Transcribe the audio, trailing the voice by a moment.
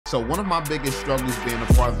So one of my biggest struggles being a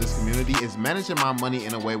part of this community is managing my money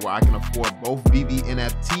in a way where I can afford both Veve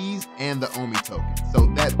NFTs and the Omi token. So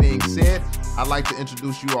that being said, I'd like to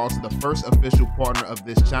introduce you all to the first official partner of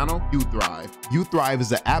this channel, UThrive. UThrive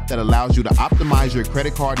is an app that allows you to optimize your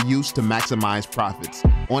credit card use to maximize profits.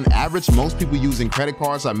 On average, most people using credit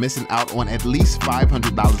cards are missing out on at least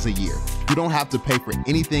 $500 a year. You don't have to pay for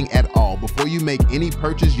anything at all. Before you make any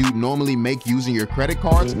purchase you normally make using your credit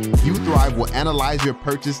cards, UThrive will analyze your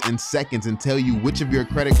purchase in seconds and tell you which of your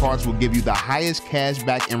credit cards will give you the highest cash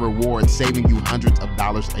back and rewards, saving you hundreds of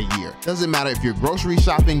dollars a year. Doesn't matter if you're grocery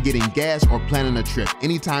shopping, getting gas, or planning a trip.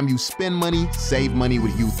 Anytime you spend money, save money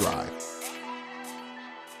with UThrive.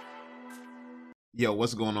 Yo,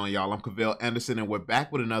 what's going on, y'all? I'm Cavell Anderson, and we're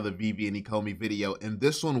back with another Veve and Ecomi video. In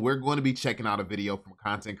this one, we're going to be checking out a video from a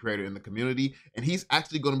content creator in the community, and he's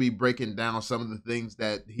actually going to be breaking down some of the things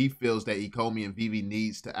that he feels that Ecomi and Veve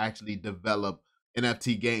needs to actually develop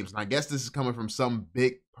NFT games. And I guess this is coming from some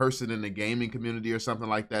big person in the gaming community or something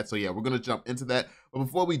like that. So yeah, we're going to jump into that. But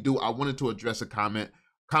before we do, I wanted to address a comment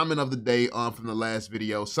of the day from the last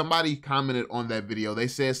video. Somebody commented on that video. They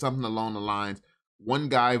said something along the lines, one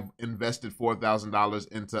guy invested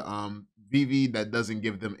 $4,000 into Veve that doesn't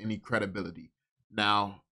give them any credibility.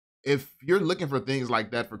 Now, if you're looking for things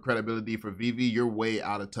like that for credibility for Veve, you're way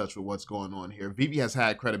out of touch with what's going on here. Veve has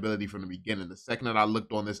had credibility from the beginning. The second that I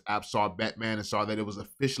looked on this app, saw Batman, and saw that it was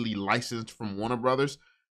officially licensed from Warner Brothers,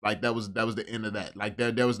 like that was the end of that. Like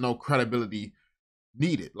there was no credibility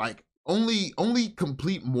needed. Like only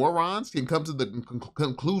complete morons can come to the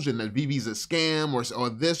conclusion that Veve's a scam or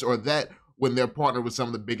this or that when they're partnered with some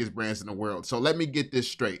of the biggest brands in the world. So let me get this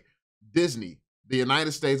straight. Disney, the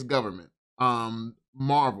United States government,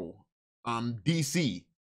 Marvel, DC,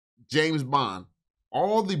 James Bond,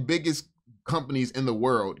 all the biggest companies in the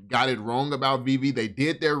world got it wrong about Veve. They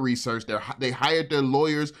did their research. They hired their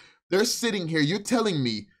lawyers. They're sitting here. You're telling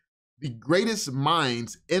me the greatest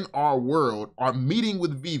minds in our world are meeting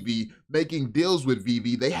with Veve, making deals with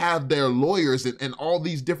Veve. They have their lawyers and all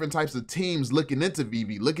these different types of teams looking into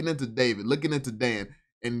Veve, looking into David, looking into Dan,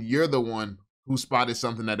 and you're the one who spotted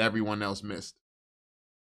something that everyone else missed.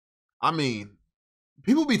 I mean,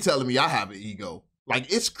 people be telling me I have an ego.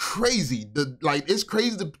 Like, it's crazy. It's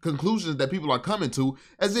crazy the conclusions that people are coming to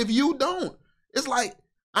as if you don't. It's like,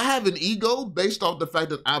 I have an ego based off the fact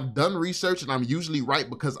that I've done research and I'm usually right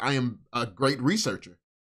because I am a great researcher.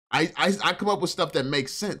 I come up with stuff that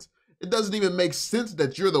makes sense. It doesn't even make sense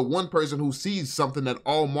that you're the one person who sees something that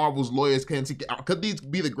all Marvel's lawyers can't see. Could these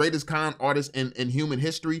be the greatest con artists in human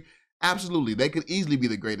history? Absolutely. They could easily be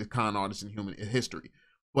the greatest con artists in human history.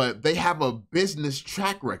 But they have a business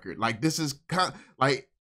track record. Like this is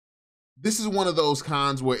one of those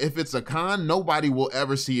cons where if it's a con, nobody will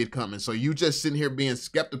ever see it coming. So you just sitting here being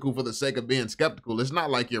skeptical for the sake of being skeptical. It's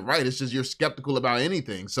not like you're right. It's just you're skeptical about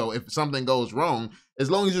anything. So if something goes wrong,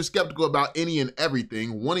 as long as you're skeptical about any and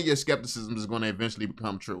everything, one of your skepticisms is going to eventually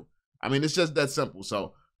become true. I mean, it's just that simple.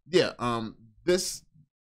 So yeah, this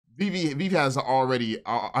Veve has already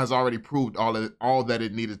proved all that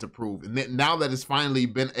it needed to prove, and then now that it's finally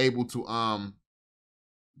been able to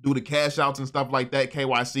do the cash outs and stuff like that,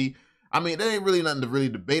 KYC. I mean, there ain't really nothing to really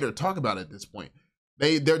debate or talk about at this point.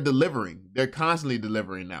 They're delivering. They're constantly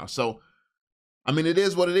delivering now. So, I mean, it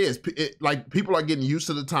is what it is. Like, people are getting used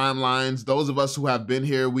to the timelines. Those of us who have been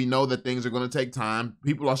here, we know that things are going to take time.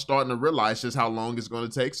 People are starting to realize just how long it's going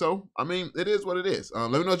to take. So, I mean, it is what it is.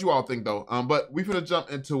 Let me know what you all think, though. But we're going to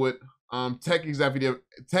jump into it. Tech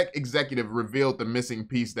executive revealed the missing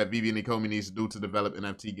piece that Veve and Ecomi needs to do to develop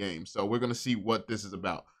NFT games. So, we're going to see what this is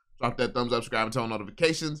about. Drop that thumbs up, subscribe, and turn on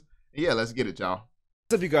notifications. Yeah, let's get it, y'all.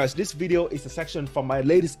 What's up, you guys? This video is a section from my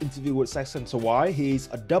latest interview with Saxon Sawai. He's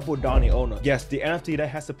a double Donny owner. Yes, the NFT that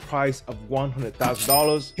has a price of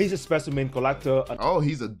 $100,000. He's a specimen collector. Oh,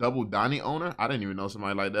 he's a double Donny owner? I didn't even know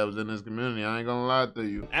somebody like that was in this community. I ain't gonna lie to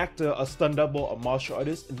you. An actor, a stunt double, a martial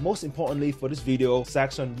artist, and most importantly for this video,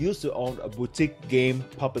 Saxon used to own a boutique game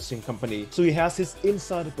publishing company. So he has his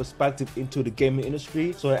insider perspective into the gaming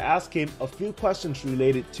industry. So I asked him a few questions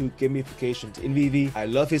related to gamification in Veve. I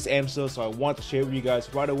love his answer, so I want to share with you guys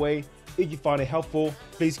right away. If you find it helpful,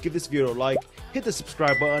 please give this video a like, hit the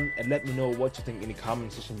subscribe button, and let me know what you think in the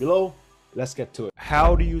comment section below. Let's get to it.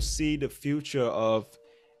 How do you see the future of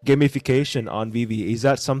gamification on Veve? Is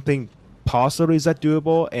that something possible? Is that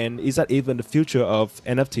doable? And is that even the future of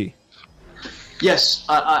NFT? Yes,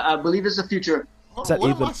 I believe it's the future. Oh, what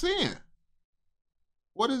am I seeing?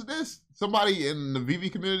 What is this? Somebody in the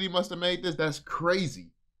Veve community must have made this. That's crazy.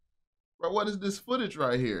 Bro, what is this footage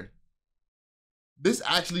right here? This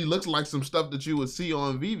actually looks like some stuff that you would see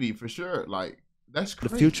on Veve for sure. Like, that's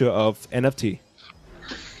crazy. The future of NFT.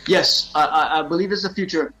 Yes, I believe it's the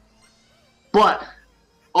future, but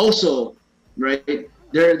also, right,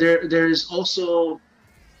 there's also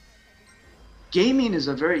gaming is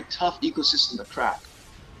a very tough ecosystem to crack,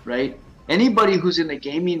 right? Anybody who's in the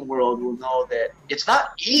gaming world will know that it's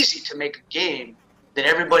not easy to make a game that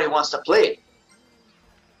everybody wants to play.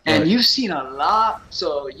 And Right. you've seen a lot,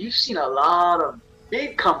 so you've seen a lot of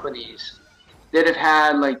big companies that have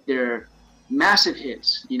had like their massive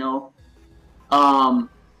hits, um,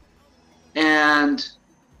 and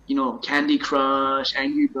Candy Crush,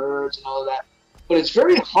 Angry Birds, and all of that. But it's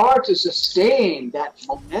very hard to sustain that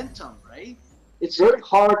momentum, right? It's very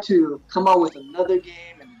hard to come out with another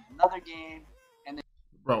game and another game, and then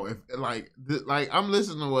Bro, if like I'm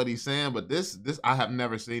listening to what he's saying, but this I have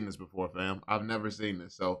never seen this before, fam. I've never seen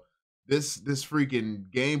this. So this freaking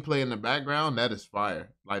gameplay in the background, that is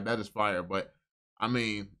fire. Like that is fire. But I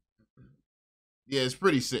mean, yeah, it's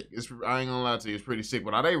pretty sick. I ain't gonna lie to you, it's pretty sick.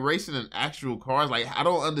 But are they racing in actual cars? Like I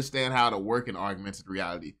don't understand how to work in augmented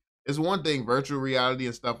reality. It's one thing virtual reality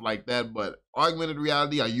and stuff like that, but augmented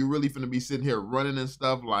reality, are you really finna be sitting here running and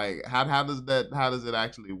stuff? Like how does it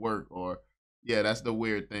actually work? Or yeah, that's the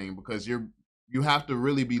weird thing because you have to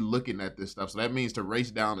really be looking at this stuff. So that means to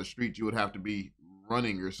race down the street, you would have to be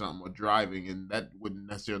running or something or driving, and that wouldn't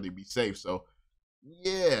necessarily be safe. So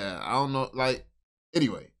yeah, I don't know. Like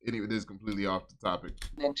anyway, this is completely off the topic.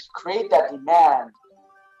 to create that demand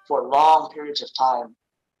for long periods of time.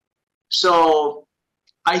 So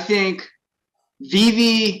I think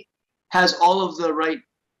Veve has all of the right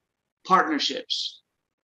partnerships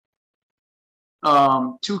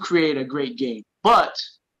to create a great game, but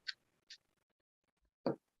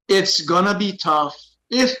it's gonna be tough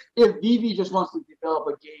if Veve just wants to develop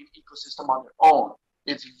a game ecosystem on their own.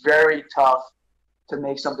 It's very tough to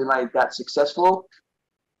make something like that successful.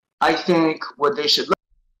 I think what they should look.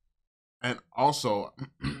 And also,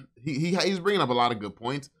 he's bringing up a lot of good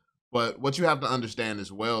points. But what you have to understand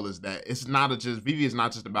as well is that it's not just Veve is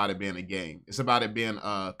not just about it being a game. It's about it being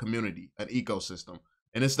a community, an ecosystem,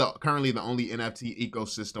 and it's currently the only NFT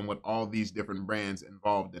ecosystem with all these different brands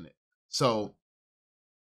involved in it. So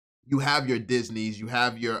you have your Disneys, you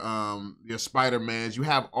have your Spider-Mans, you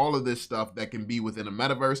have all of this stuff that can be within a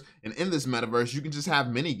metaverse. And in this metaverse, you can just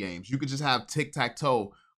have mini games. You could just have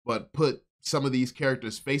tic-tac-toe, but put some of these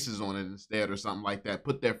characters' faces on it instead, or something like that.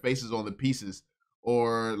 Put their faces on the pieces,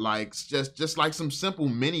 or like just like some simple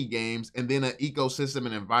mini games, and then an ecosystem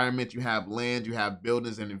and environment. You have land, you have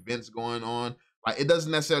buildings and events going on. Like it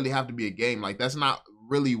doesn't necessarily have to be a game. Like that's not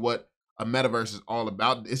really what a metaverse is all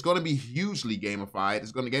about. It's going to be hugely gamified.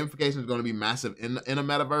 Gamification is going to be massive in a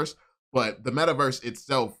metaverse, but the metaverse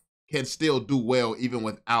itself can still do well even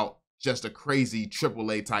without just a crazy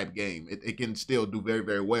AAA type game. It can still do very,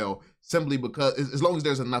 very well simply because as long as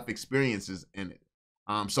there's enough experiences in it.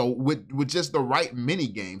 So with just the right mini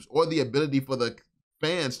games or the ability for the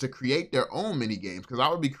fans to create their own mini games, because I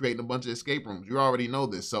would be creating a bunch of escape rooms. You already know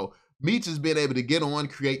this. So me just being able to get on,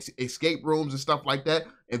 create escape rooms and stuff like that,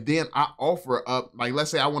 and then I offer up, like let's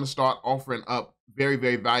say I want to start offering up very,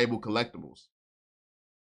 very valuable collectibles.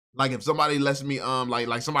 Like if somebody lets me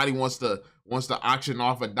like somebody wants to auction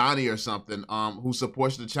off a Donnie or something who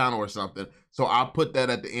supports the channel or something, so I'll put that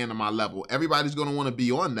at the end of my level. Everybody's going to want to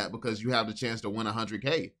be on that because you have the chance to win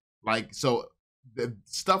 100K. Like so the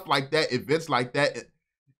stuff like that, events like that,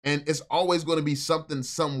 and it's always going to be something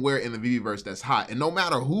somewhere in the Veveverse that's hot. And no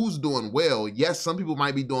matter who's doing well, yes, some people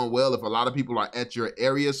might be doing well if a lot of people are at your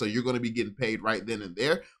area, so you're going to be getting paid right then and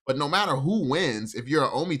there. But no matter who wins, if you're an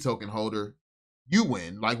Omi token holder, you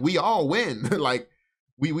win. Like we all win. Like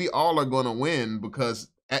we all are going to win because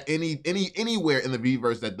at anywhere in the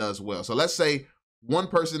Veveverse that does well. So let's say one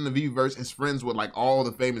person in the Veveverse is friends with like all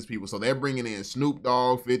the famous people. So they're bringing in Snoop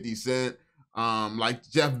Dogg, 50 Cent, like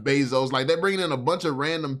Jeff Bezos. Like they're bringing in a bunch of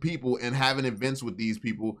random people and having events with these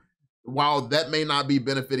people. While that may not be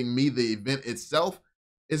benefiting me, the event itself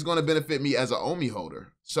is going to benefit me as an Omi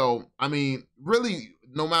holder. So I mean, really,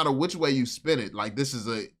 no matter which way you spin it, like this is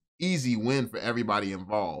a easy win for everybody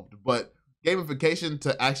involved. But gamification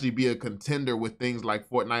to actually be a contender with things like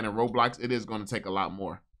Fortnite and Roblox, it is going to take a lot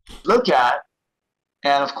more. Look at,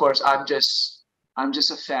 and of course I'm just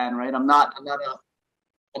a fan, right? I'm not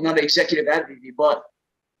an executive at Veve, but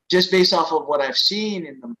just based off of what I've seen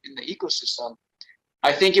in the ecosystem,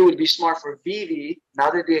 I think it would be smart for Veve,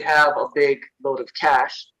 now that they have a big load of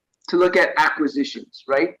cash, to look at acquisitions,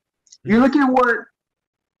 right? You look at what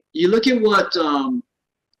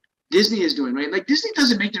Disney is doing, right? Like Disney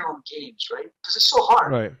doesn't make their own games, right? Because it's so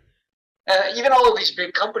hard. Right. Even all of these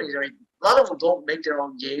big companies, right? A lot of them don't make their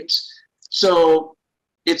own games. So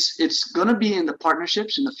it's gonna be in the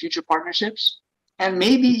partnerships, in the future partnerships, and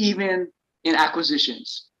maybe even in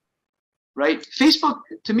acquisitions, right? Facebook,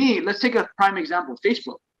 to me, let's take a prime example.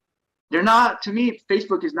 Facebook, they're not, to me,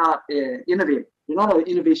 Facebook is not innovative. They're not an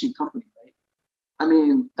innovation company, right? I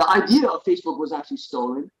mean, the idea of Facebook was actually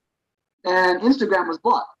stolen, and Instagram was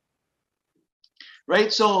bought,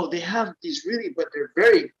 right? So they have these really, but they're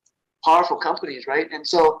very powerful companies, right? And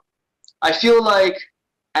so I feel like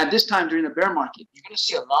at this time during the bear market, you're going to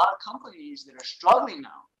see a lot of companies that are struggling now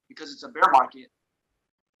because it's a bear market.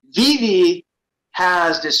 Veve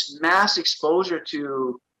has this mass exposure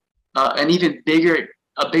to an even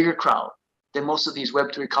bigger crowd than most of these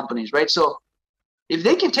Web3 companies, right? So if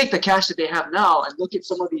they can take the cash that they have now and look at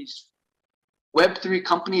some of these Web3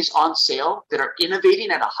 companies on sale that are innovating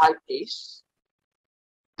at a high pace,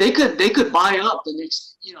 they could buy up the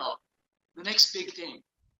next, the next big thing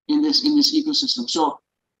in this ecosystem. So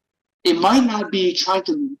it might not be trying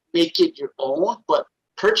to make it your own, but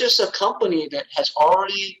purchase a company that has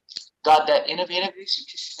already got that innovative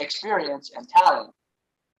experience and talent.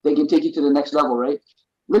 They can take you to the next level, right?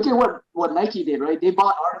 Look at what Nike did, right? They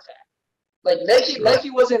bought Artifact. Like Nike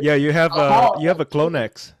wasn't. Yeah, you have a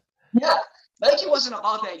Clonex. Yeah, Nike wasn't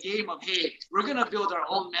about that game of, hey, we're gonna build our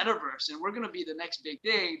own metaverse and we're gonna be the next big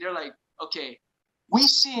thing. They're like, okay, we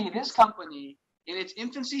see this company in its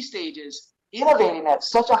infancy stages innovating at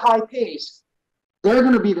such a high pace. They're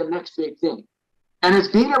gonna be the next big thing, and it's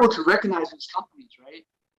being able to recognize these companies, right?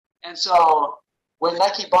 And so when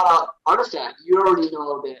Nike bought out Artifact, you already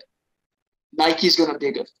know that Nike's gonna be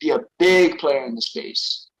a big player in the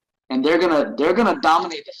space, and they're gonna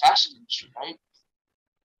dominate the fashion industry, right?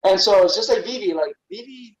 And so it's just like Veve. Like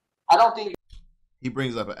Veve, I don't think he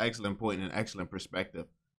brings up an excellent point and an excellent perspective.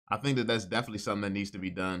 I think that that's definitely something that needs to be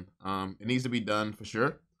done. It needs to be done for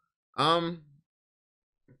sure.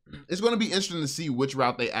 It's going to be interesting to see which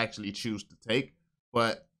route they actually choose to take,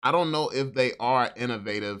 but I don't know if they are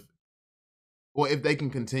innovative or if they can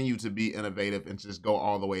continue to be innovative and just go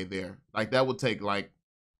all the way there. Like that would take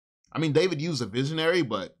David Yu's a visionary,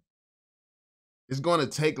 but it's going to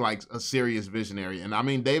take like a serious visionary. And I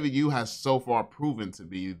mean, David Yu has so far proven to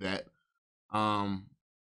be that.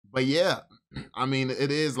 But yeah, I mean,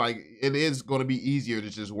 it is going to be easier to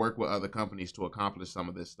just work with other companies to accomplish some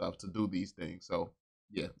of this stuff, to do these things. So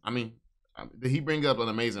yeah, I mean, he brings up an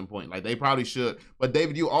amazing point. Like they probably should, but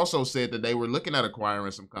David Yu also said that they were looking at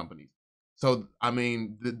acquiring some companies. So I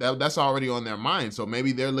mean, that's already on their mind. So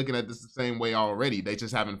maybe they're looking at this the same way already. They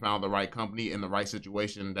just haven't found the right company in the right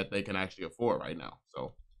situation that they can actually afford right now.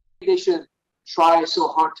 So they should try so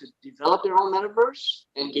hard to develop their own metaverse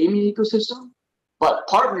and gaming ecosystem, but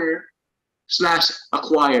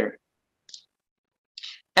partner/acquire.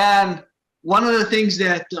 And one of the things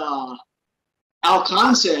that Al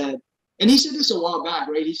Khan said, and he said this a while back,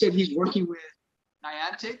 right? He said he's working with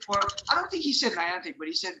Niantic, or I don't think he said Niantic, but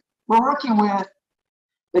he said we're working with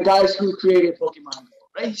the guys who created Pokemon Go,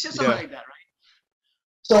 right? He said something like that, right?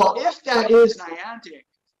 So if that is Niantic,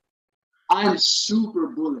 I'm super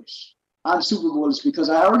bullish. Because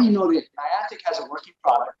I already know that Niantic has a working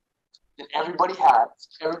product that everybody has,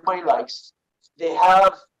 everybody likes. They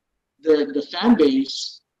have the fan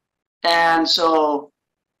base, and so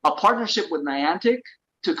a partnership with Niantic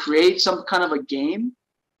to create some kind of a game,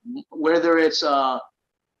 whether it's a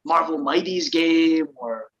Marvel Mighty's game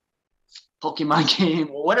or Pokemon game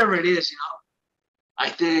or whatever it is, I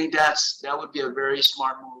think that would be a very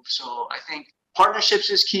smart move. So I think partnerships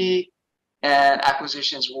is key, and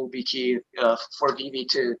acquisitions will be key for Veve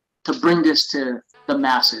to bring this to the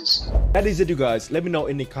masses. That is it, you guys. Let me know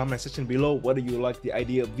in the comment section below whether you like the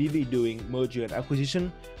idea of Veve doing merger and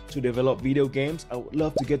acquisition to develop video games. I would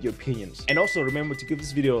love to get your opinions. And also remember to give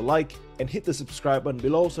this video a like and hit the subscribe button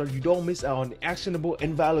below so that you don't miss out on the actionable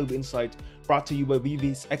and valuable insight brought to you by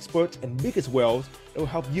Veve's experts and biggest whales that will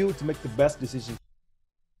help you to make the best decisions.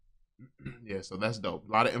 Yeah, so that's dope.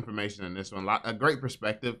 A lot of information in this one. A great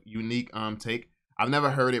perspective, unique take. I've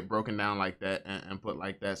never heard it broken down like that and put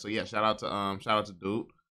like that. So yeah, shout out to dude.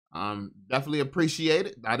 Definitely appreciate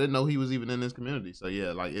it. I didn't know he was even in this community. So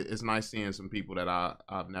yeah, like it's nice seeing some people that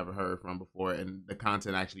I've never heard from before, and the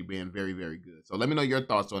content actually being very, very good. So let me know your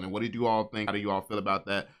thoughts on it. What did you all think? How do you all feel about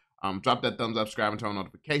that? Drop that thumbs up, subscribe, and turn on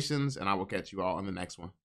notifications, and I will catch you all on the next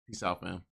one. Peace out, fam.